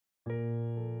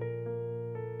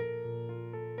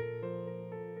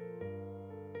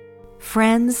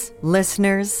Friends,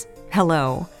 listeners,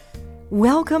 hello.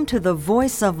 Welcome to the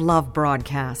Voice of Love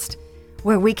broadcast,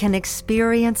 where we can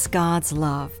experience God's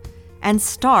love and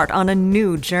start on a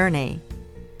new journey.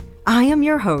 I am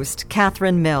your host,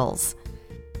 Catherine Mills.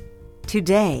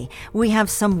 Today, we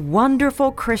have some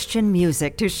wonderful Christian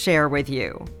music to share with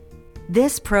you.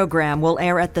 This program will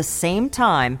air at the same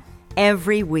time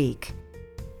every week.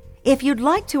 If you'd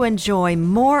like to enjoy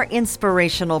more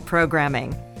inspirational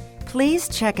programming, please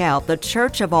check out the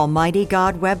Church of Almighty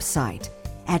God website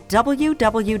at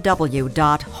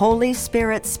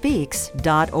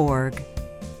www.holyspiritspeaks.org.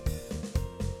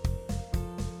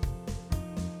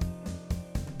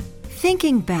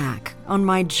 Thinking back on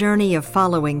my journey of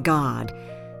following God,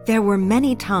 there were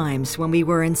many times when we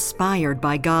were inspired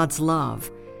by God's love.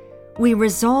 We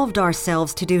resolved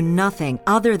ourselves to do nothing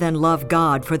other than love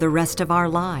God for the rest of our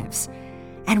lives,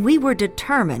 and we were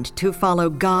determined to follow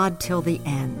God till the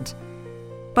end.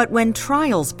 But when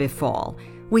trials befall,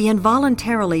 we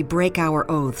involuntarily break our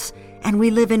oaths, and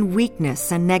we live in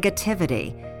weakness and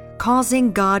negativity,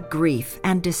 causing God grief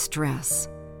and distress.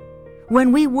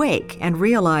 When we wake and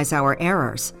realize our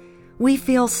errors, we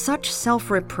feel such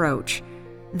self-reproach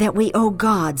that we owe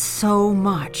God so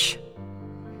much.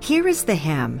 Here is the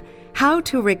hymn, How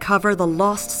to Recover the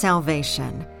Lost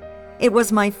Salvation. It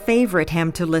was my favorite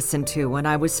hymn to listen to when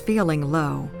I was feeling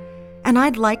low, and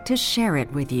I'd like to share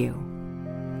it with you.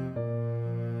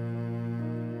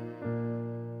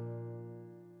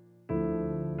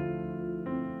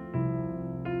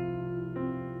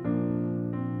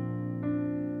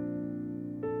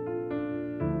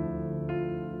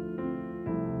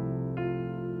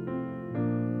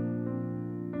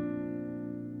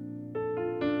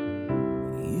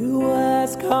 You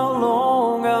ask how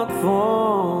long I'll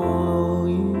follow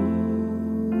you.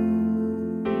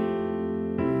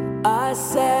 I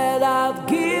said I'd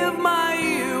give my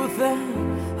youth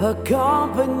and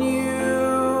accompany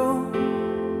you.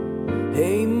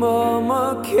 A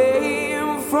murmur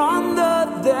came from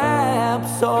the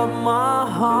depths of my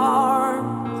heart,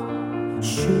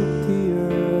 shook the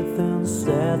earth and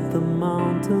set the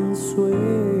mountains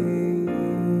sway.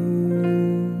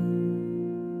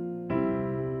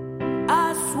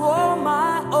 Swore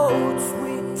my oaths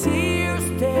with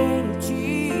tear-stained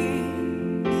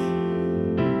cheeks,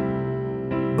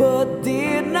 but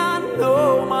did not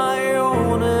know my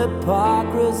own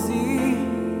hypocrisy.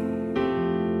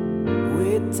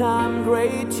 With time,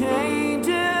 great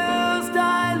changes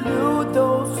dilute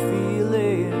those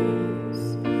feelings.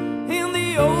 In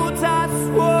the oaths I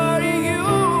swore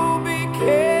you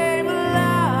became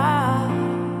alive.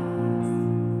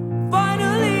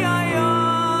 Finally I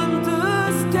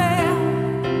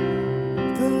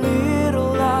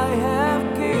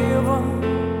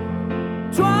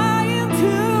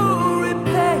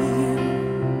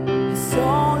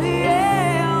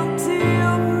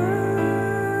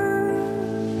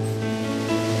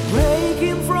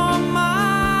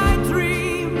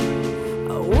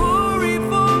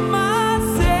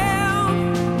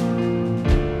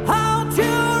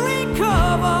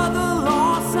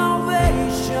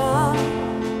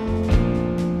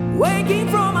waking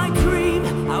from my dream,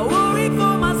 I worry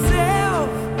for myself,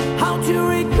 how to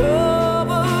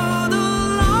recover the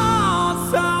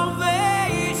lost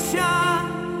salvation.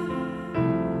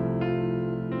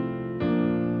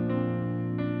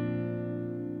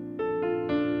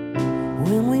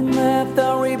 When we met, I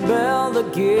rebelled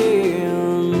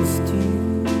against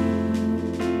you.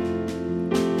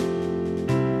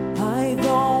 I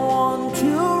don't want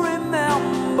to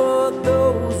remember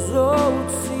those old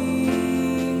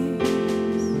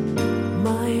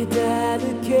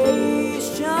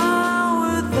dedication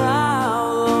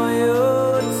without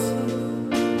loyalty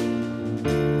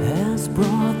has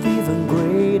brought even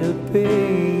greater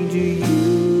pain to you.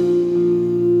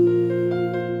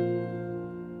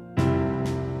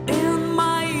 In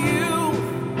my youth,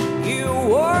 you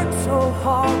worked so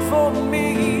hard for me,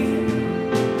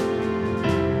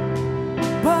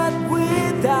 but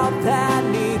without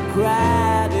any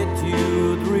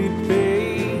gratitude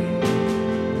repaid.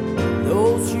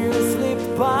 Those years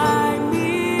slipped by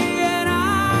me and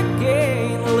I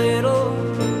gained little.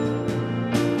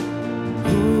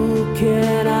 Who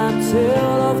can I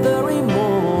tell of the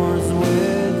remorse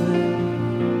within?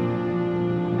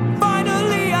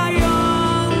 Finally I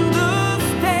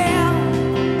understand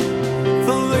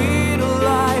the little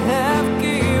I have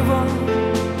given.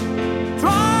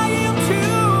 Trying to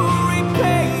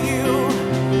repay you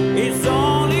is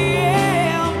only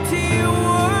empty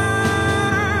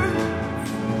words.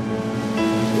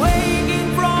 Waking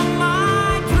from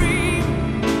my dream,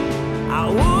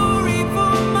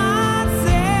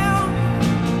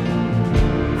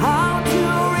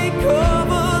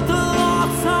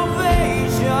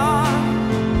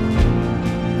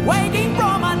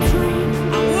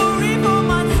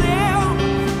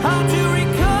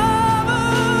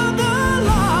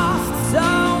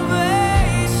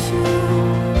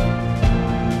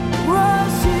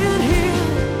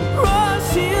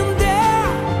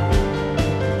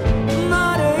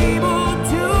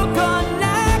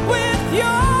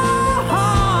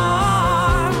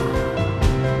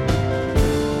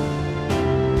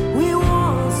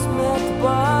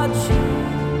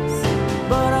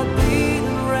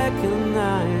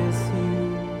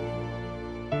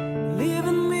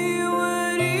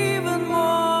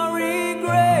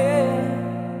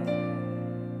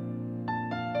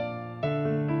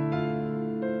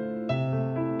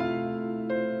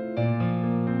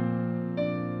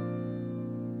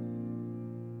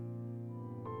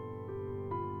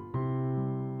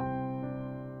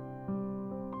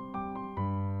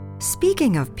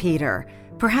 Speaking of Peter,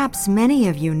 perhaps many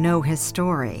of you know his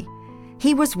story.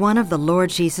 He was one of the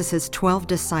Lord Jesus' 12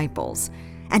 disciples,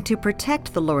 and to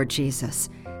protect the Lord Jesus,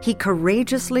 he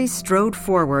courageously strode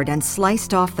forward and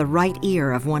sliced off the right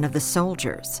ear of one of the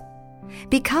soldiers.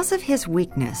 Because of his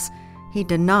weakness, he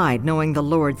denied knowing the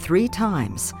Lord 3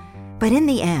 times, but in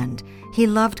the end, he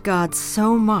loved God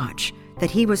so much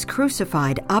that he was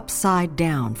crucified upside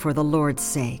down for the Lord's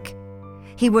sake.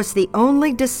 He was the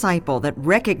only disciple that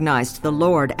recognized the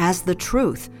Lord as the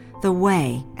truth, the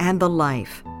way, and the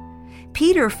life.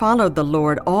 Peter followed the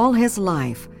Lord all his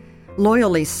life,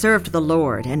 loyally served the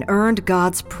Lord, and earned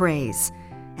God's praise,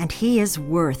 and he is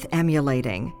worth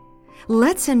emulating.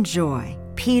 Let's enjoy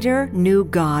Peter Knew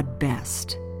God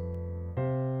Best.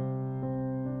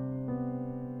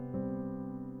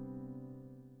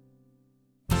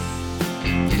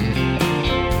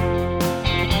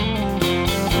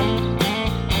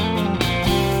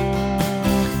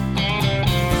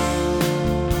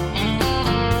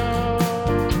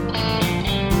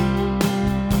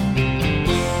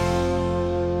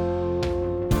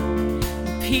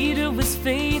 Peter was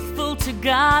faithful to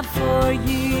God for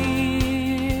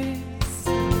years,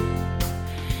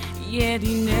 yet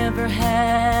he never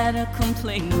had a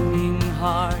complaining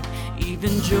heart.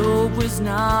 Even Job was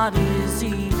not as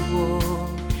evil,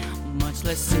 much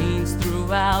less saints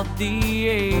throughout the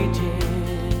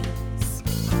ages.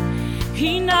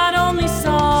 He not only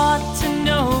sought to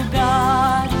know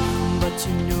God, but to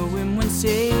know him when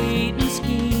Satan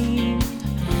schemed.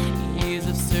 Years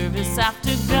of service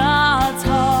after God's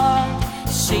heart,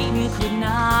 Satan could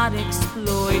not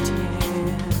exploit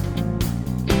him.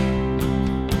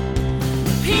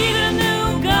 Peter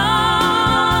knew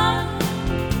God.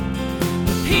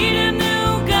 Peter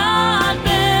knew God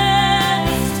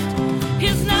best.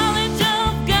 His knowledge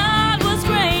of God was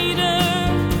greater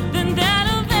than that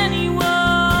of anyone.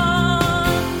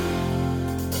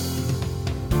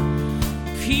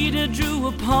 Peter drew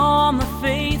upon the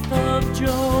faith of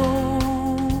Job,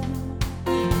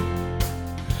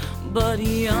 but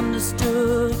he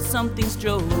understood some things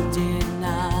Job did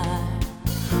not.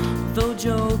 Though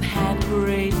Job had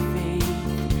great faith,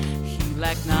 he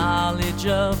lacked knowledge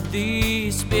of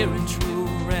the spiritual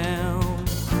realm.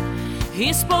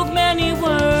 He spoke many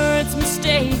words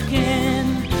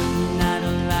mistaken, not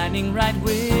aligning right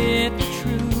with the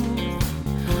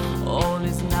truth. All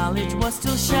his knowledge was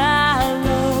still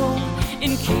shallow,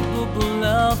 incapable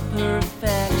of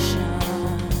perfection.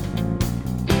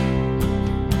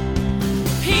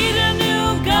 Peter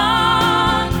knew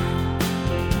God.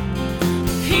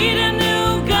 Peter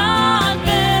knew God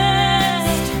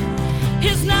best.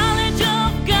 His knowledge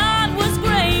of God was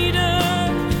greater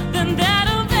than that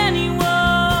of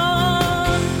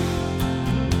anyone.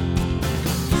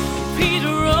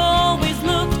 Peter always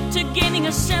looked to gaining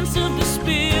a sense of the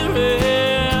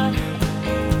Spirit.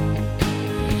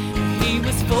 He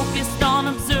was focused on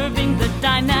observing the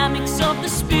dynamics of the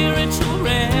spiritual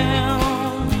realm.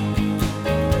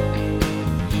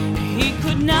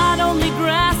 Not only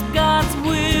grasped God's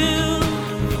will,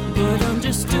 but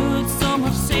understood some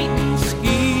of Satan's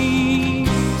schemes.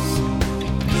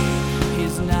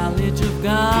 His knowledge of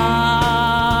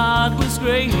God was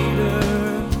greater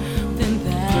than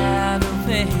that of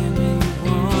anyone.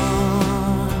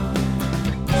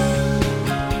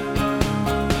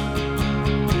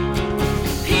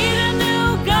 Peter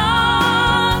knew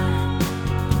God.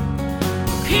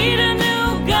 Peter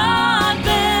knew God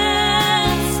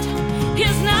best.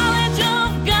 His knowledge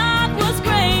of God was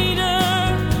greater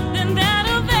than that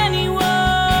of anyone.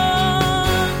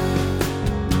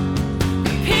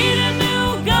 Peter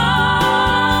knew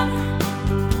God.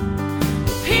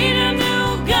 Peter knew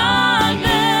God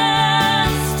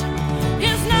best.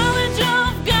 His knowledge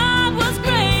of God was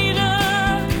greater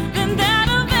than that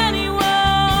of anyone.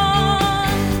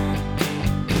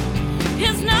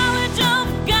 His knowledge of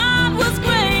God was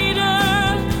greater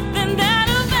than that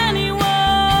of anyone.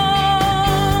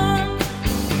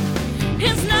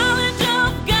 His knowledge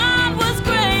of God was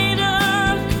greater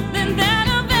than that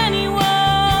of anyone.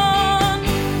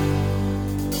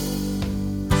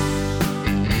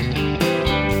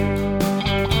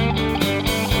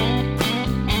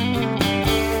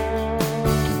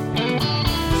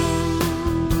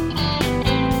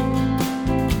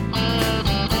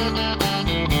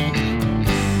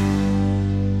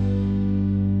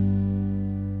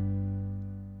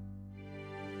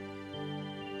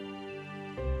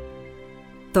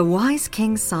 The wise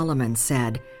King Solomon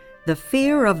said, "The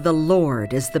fear of the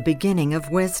Lord is the beginning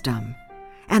of wisdom,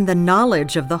 and the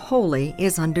knowledge of the holy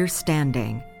is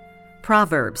understanding."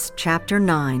 Proverbs chapter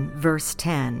 9, verse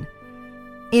 10.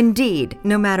 Indeed,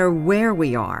 no matter where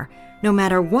we are, no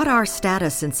matter what our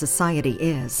status in society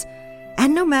is,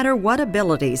 and no matter what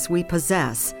abilities we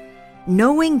possess,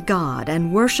 knowing God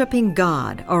and worshiping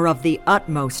God are of the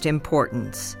utmost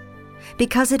importance.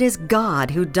 Because it is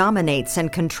God who dominates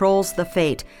and controls the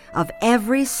fate of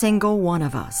every single one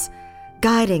of us,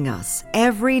 guiding us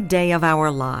every day of our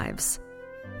lives.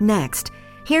 Next,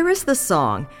 here is the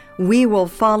song, "We Will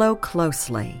Follow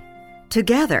Closely."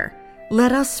 Together,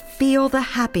 let us feel the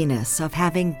happiness of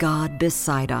having God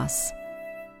beside us.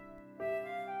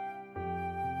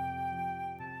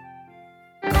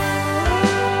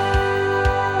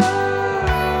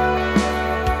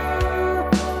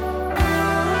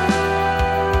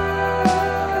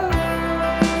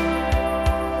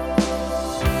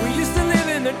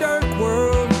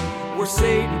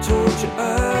 Satan tortured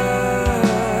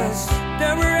us.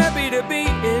 Now we're happy to be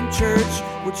in church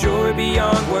with joy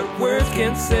beyond what words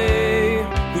can say.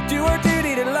 We do our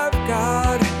duty to love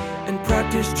God and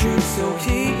practice truth so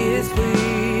He is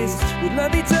pleased. We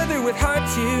love each other with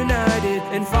hearts united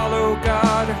and follow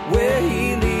God where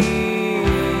He leads.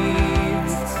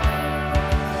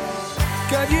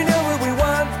 God, you know what we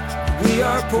want. We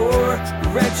are poor,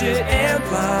 wretched, and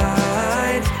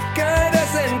blind. Guide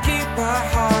us and keep our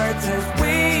hearts as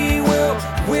we will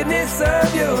witness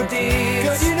of your deeds.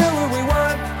 God, you know what we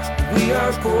want. We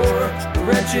are poor,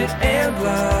 wretched, and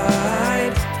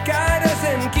blind. Guide us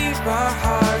and keep our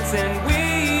hearts, and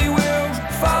we will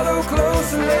follow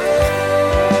closely.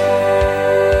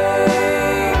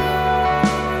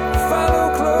 Follow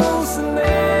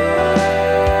closely.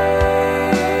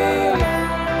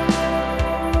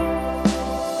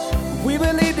 We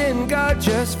believed in God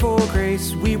just for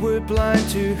grace. We were blind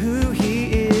to who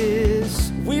He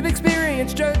is. We've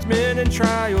experienced judgment and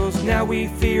trials. Now we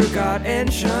fear God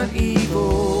and shun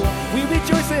evil. We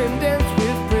rejoice and dance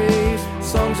with praise.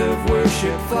 Songs of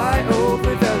worship fly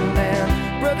over the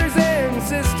land. Brothers and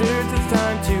sisters, it's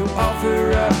time to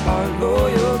offer up our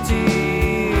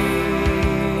loyalty.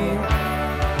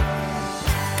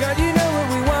 God, you know what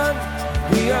we want.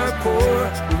 We are poor,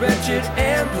 wretched,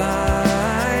 and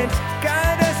blind.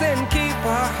 Guide us and keep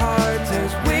our hearts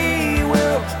as we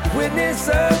will witness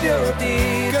of your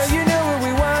deeds. God, you know what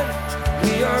we want.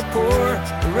 We are poor,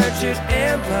 wretched,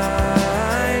 and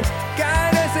blind.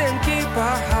 Guide us and keep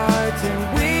our hearts, and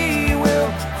we will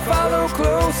follow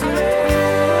closely.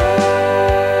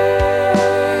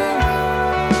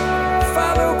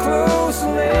 Follow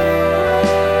closely.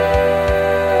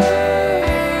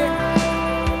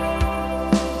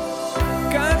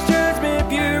 God's judgment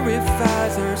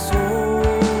purifies our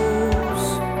souls.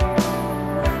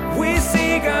 We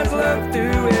see God's love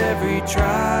through every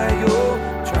trial.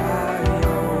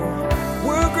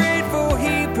 We're grateful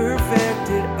He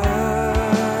perfected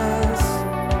us.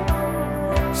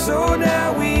 So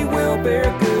now we will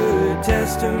bear good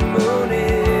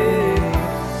testimony.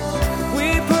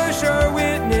 We push our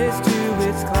witness to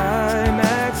its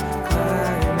climax.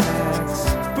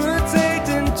 Put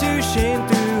Satan to shame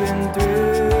through and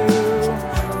through.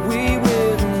 We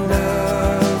will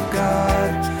love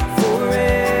God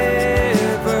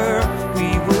forever. We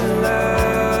will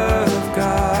love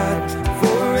God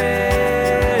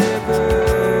forever.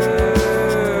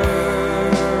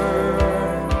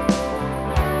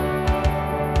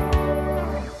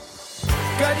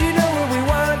 God, you know what we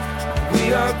want. We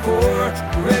are poor,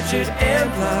 wretched, and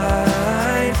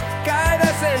blind. Guide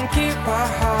us and keep our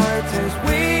hearts as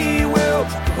we will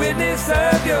witness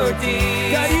of your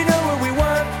deeds. God, you know what we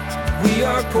want. We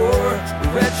are poor,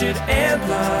 wretched, and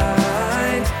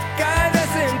blind. Guide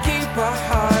us and keep our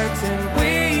hearts, and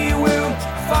we will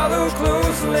follow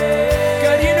closely.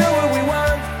 God, you know what we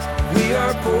want. We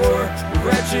are poor,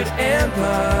 wretched, and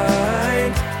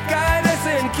blind. Guide us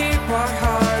and keep our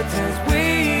hearts as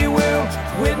we will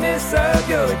witness of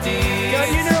your deeds. God,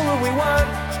 you know what we want.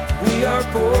 We are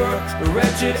poor,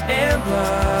 wretched, and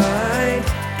blind.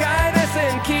 Guide us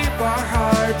and keep our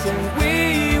hearts, and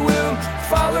we will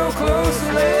follow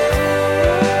closely.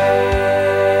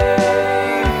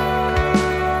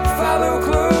 Follow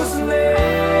closely.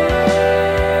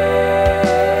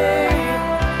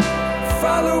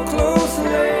 Follow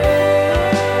closely.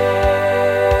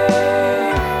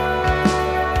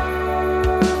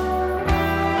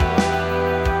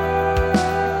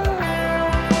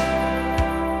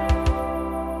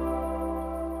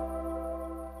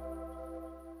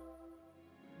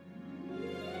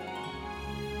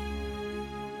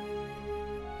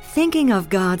 Thinking of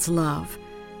God's love,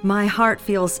 my heart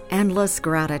feels endless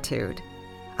gratitude.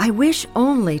 I wish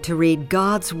only to read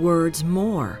God's words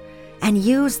more and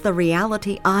use the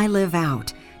reality I live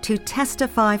out to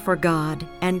testify for God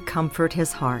and comfort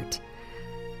His heart.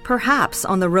 Perhaps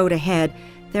on the road ahead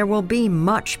there will be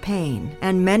much pain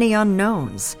and many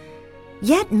unknowns.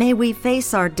 Yet may we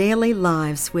face our daily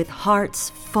lives with hearts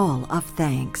full of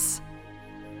thanks.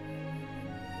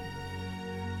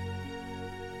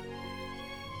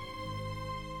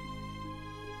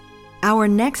 Our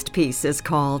next piece is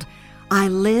called, I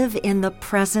Live in the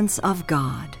Presence of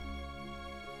God.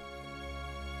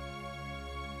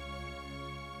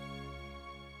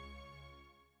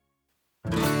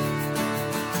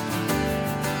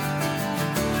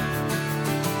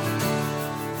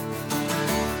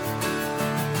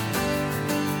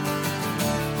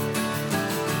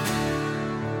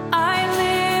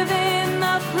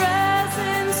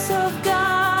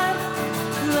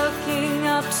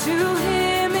 To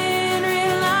him in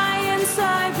reliance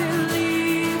I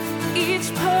believe.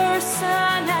 Each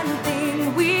person and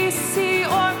thing we see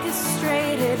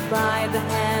orchestrated by the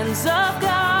hands of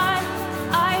God.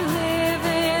 I live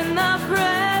in the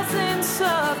presence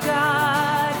of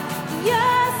God.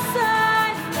 Yes,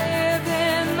 I live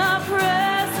in the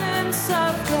presence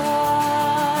of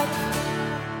God.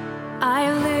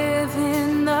 I live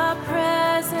in the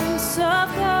presence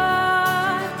of God.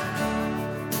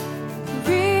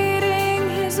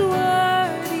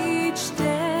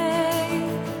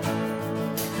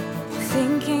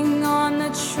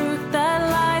 Truth that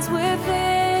lies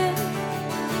within,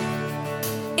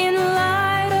 in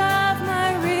light of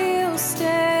my real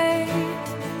state.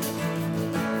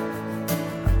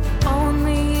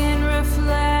 Only in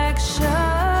reflection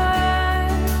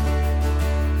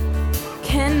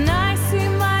can I see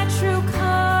my true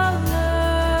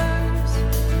colors.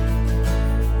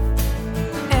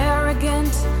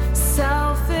 Arrogant,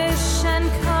 selfish, and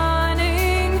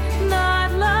cunning,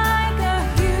 not like a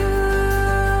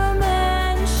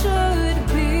human should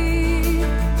be.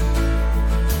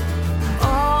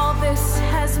 All this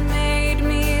has made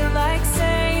me like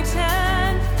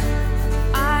Satan.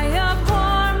 I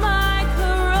abhor my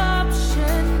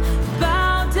corruption,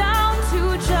 bow down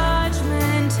to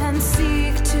judgment, and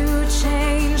seek to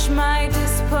change my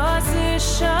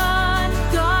disposition.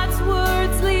 God's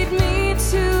words lead me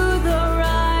to the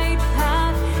right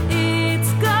path.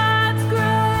 It's God's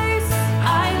grace.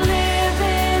 I live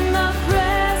in the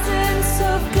presence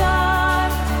of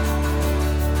God.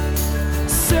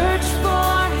 Search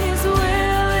for his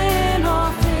will in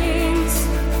all things.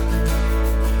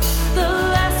 The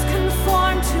less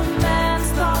conformed to man's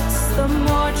thoughts, the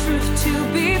more truth to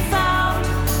be found.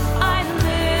 I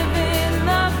live in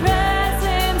the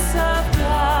presence of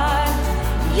God.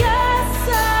 Yes,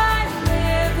 I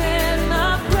live in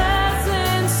the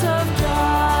presence of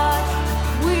God.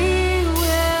 We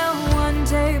will one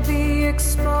day be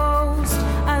exposed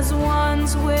as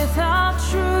ones without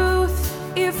truth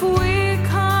if we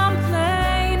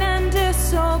complain and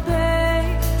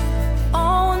disobey.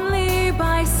 Only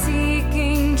by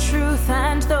seeking truth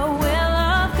and the will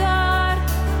of God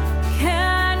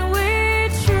can we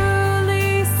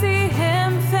truly see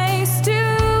him face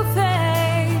to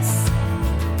face.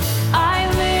 I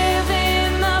live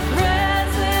in the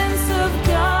presence of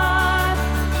God,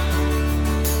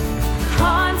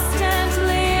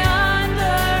 constantly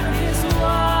under his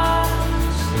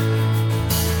watch.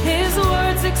 His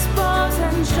words expose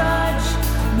and judge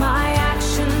my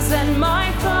actions and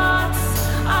my thoughts.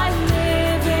 I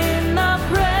live in the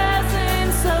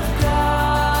presence of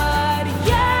God.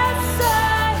 Yes,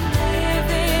 I live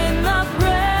in the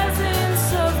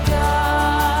presence of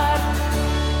God.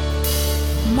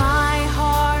 My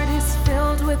heart is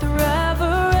filled with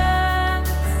reverence.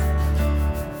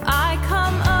 I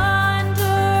come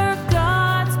under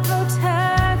God's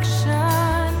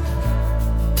protection,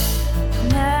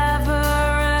 never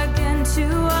again to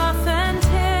offend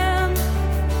him.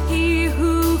 He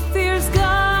who fears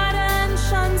God and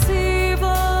shuns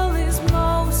evil is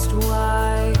most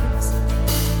wise.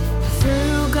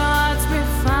 Through God's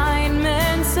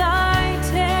refinements I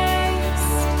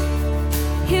taste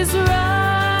his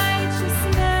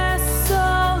righteousness so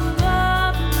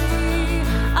lovely.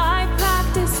 I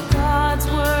practice God's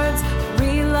words,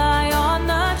 rely on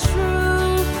the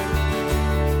truth,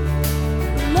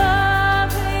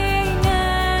 loving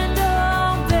and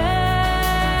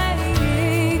obeying.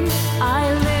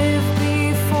 I live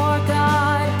before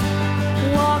God,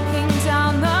 walking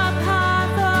down the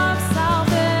path of salvation.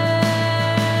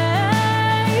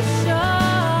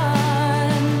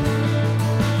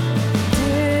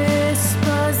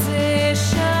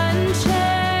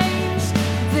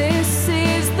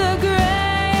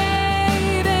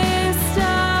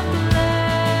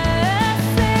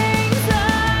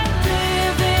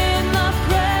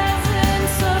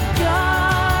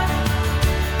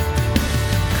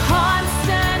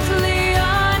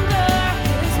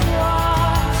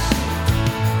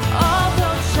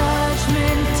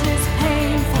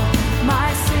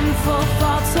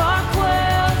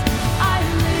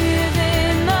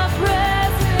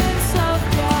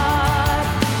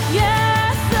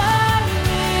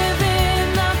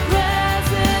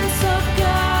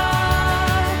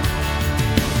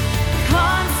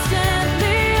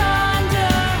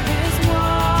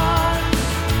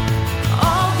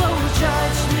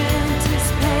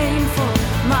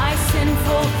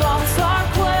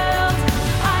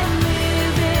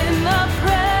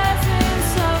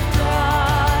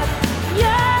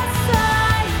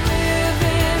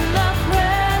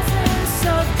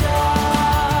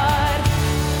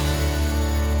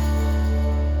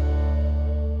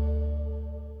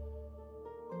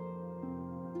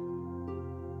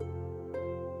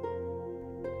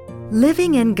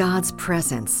 Living in God's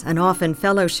presence and often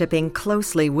fellowshipping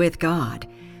closely with God,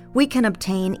 we can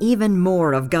obtain even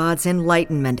more of God's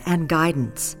enlightenment and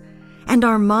guidance, and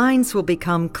our minds will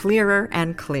become clearer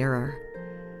and clearer.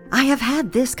 I have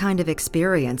had this kind of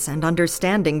experience and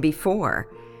understanding before.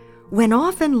 When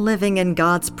often living in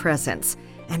God's presence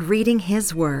and reading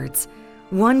His words,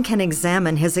 one can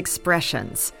examine His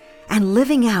expressions and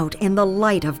living out in the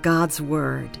light of God's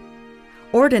Word.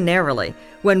 Ordinarily,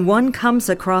 when one comes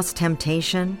across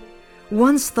temptation,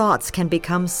 one's thoughts can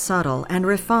become subtle and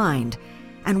refined,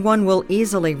 and one will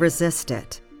easily resist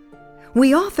it.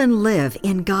 We often live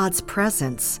in God's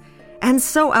presence, and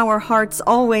so our hearts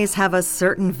always have a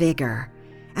certain vigor,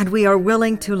 and we are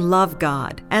willing to love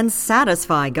God and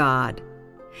satisfy God.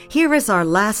 Here is our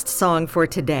last song for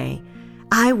today,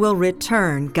 I Will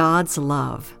Return God's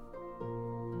Love.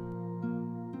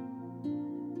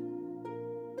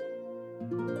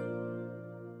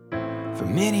 For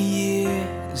many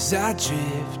years I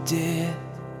drifted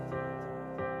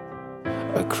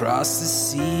across the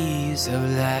seas of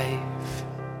life,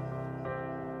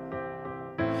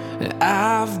 and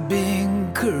I've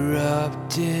been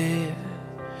corrupted.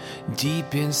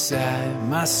 Deep inside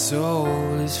my soul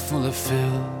is full of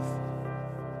filth,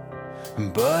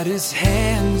 but His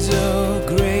hands of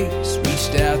grace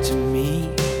reached out to me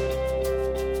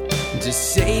to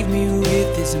save me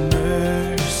with His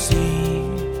mercy.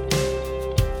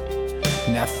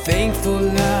 Now thankful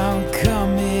I'm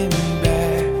coming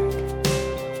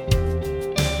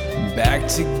back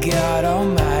to God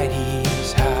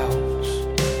Almighty's house.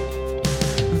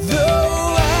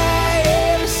 Though I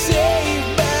am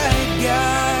saved by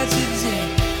God today,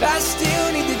 I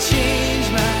still need to change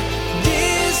my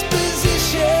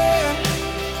disposition.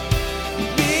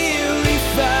 Be a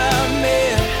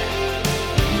refinement,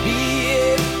 be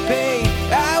it pain,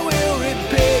 I will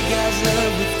repay God's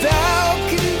love without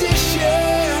condition.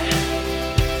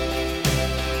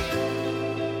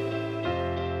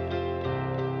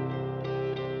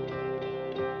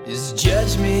 His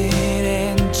judgment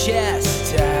and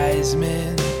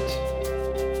chastisement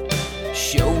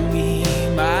show me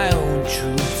my own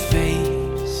true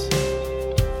face.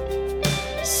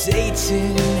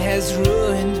 Satan has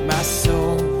ruined my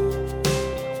soul.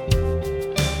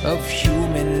 Of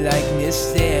human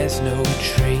likeness there's no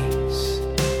trace.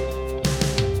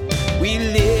 We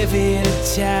live in a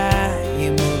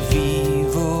time of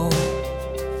evil,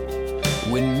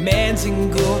 when man's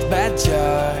engulfed by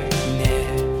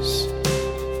darkness,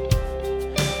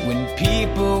 when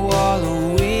people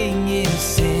wallowing in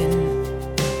sin,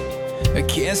 I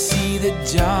can't see the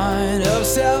dawn of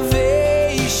salvation.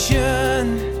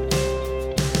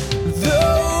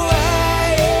 Though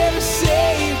I am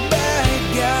saved by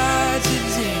God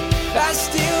today, I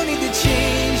still need to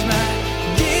change my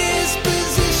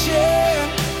disposition.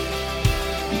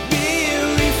 Be a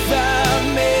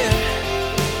refinement,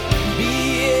 be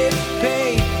it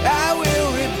pain, I will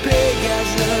repay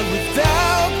God's love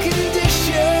without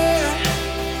condition.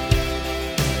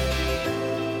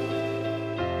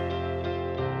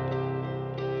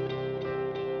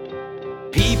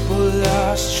 People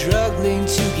are struggling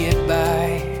to get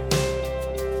by,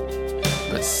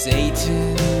 but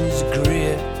Satan's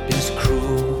grip is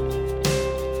cruel.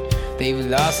 They've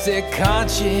lost their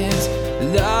conscience,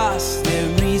 lost their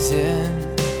reason,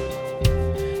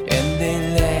 and they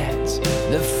let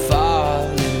the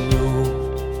fallen rule.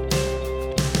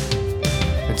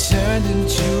 Turned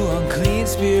into unclean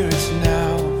spirits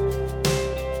now,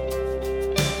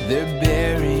 they're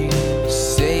bearing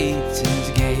Satan's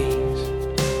gaze.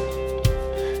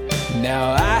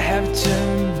 Now I have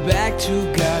turned back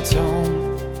to God's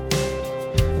home,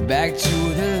 back to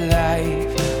the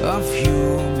life of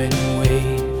human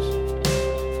ways.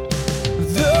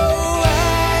 Though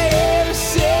I am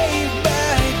saved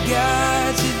by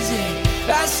God today,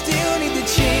 I still need to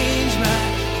change my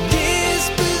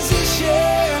disposition.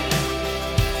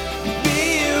 Be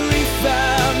a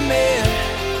refinement,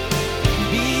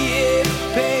 be it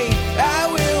pain, I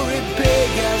will repay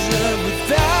God's love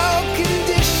without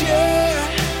condition.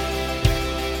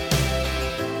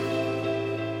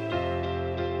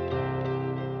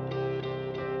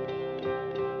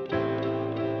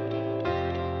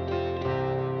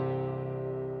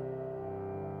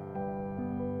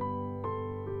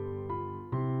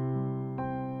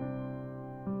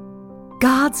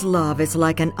 God's love is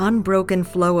like an unbroken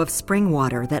flow of spring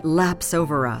water that laps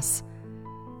over us.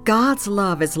 God's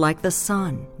love is like the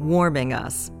sun, warming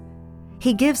us.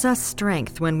 He gives us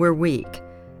strength when we're weak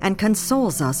and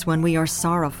consoles us when we are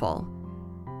sorrowful.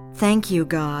 Thank you,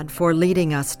 God, for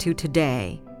leading us to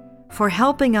today, for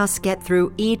helping us get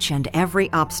through each and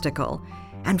every obstacle,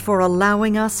 and for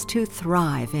allowing us to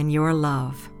thrive in your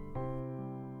love.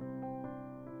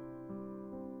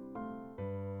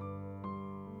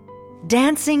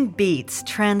 Dancing beats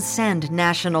transcend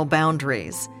national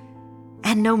boundaries.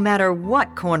 And no matter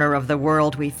what corner of the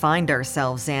world we find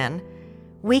ourselves in,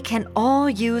 we can all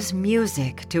use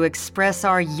music to express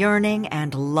our yearning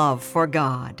and love for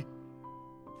God.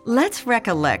 Let's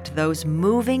recollect those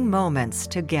moving moments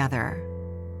together.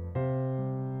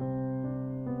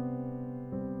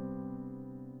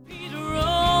 Peter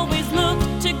always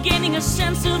looked to gaining a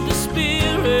sense of the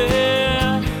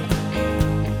Spirit.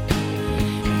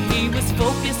 He was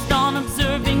focused on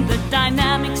observing the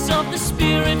dynamics of the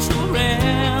spiritual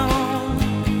realm.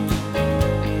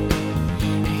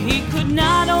 He could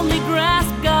not only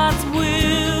grasp God's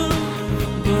will,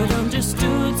 but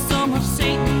understood some of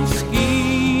Satan's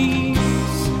schemes.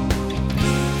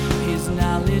 His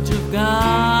knowledge of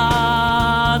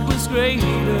God was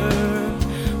greater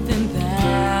than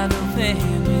that of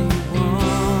anyone.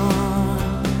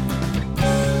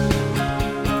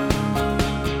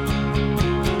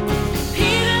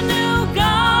 Peter knew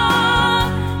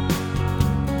God.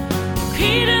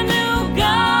 Peter knew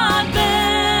God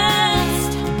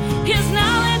best. His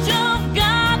knowledge of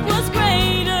God was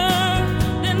greater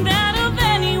than that of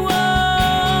anyone.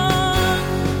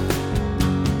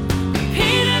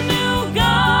 Peter knew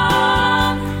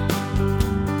God.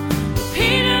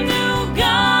 Peter knew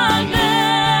God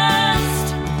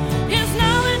best. His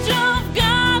knowledge of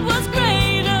God was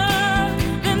greater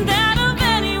than that of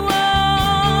anyone.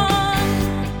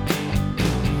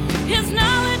 His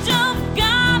knowledge of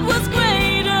God was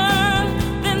greater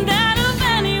than that of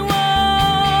anyone.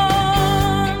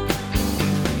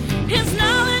 His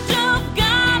knowledge of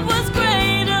God was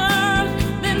greater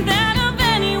than that of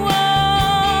anyone.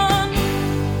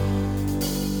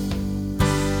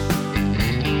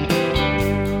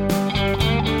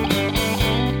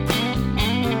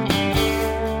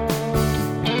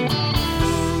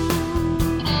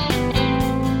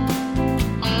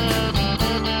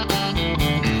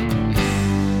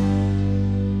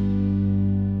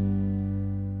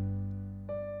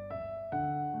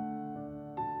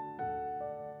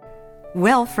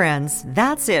 Well, friends,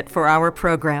 that's it for our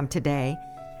program today.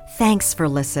 Thanks for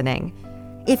listening.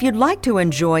 If you'd like to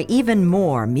enjoy even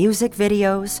more music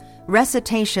videos,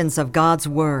 recitations of God's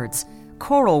words,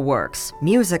 choral works,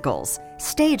 musicals,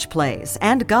 stage plays,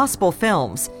 and gospel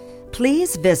films,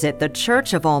 please visit the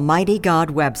Church of Almighty God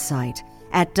website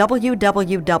at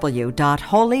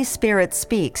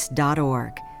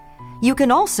www.holyspearitspeaks.org. You can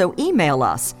also email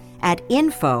us at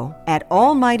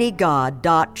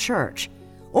info@almightygod.church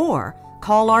or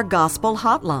call our gospel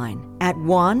hotline at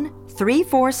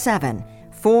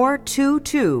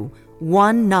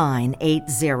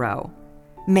 1-347-422-1980.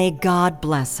 May God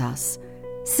bless us.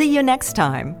 See you next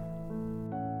time.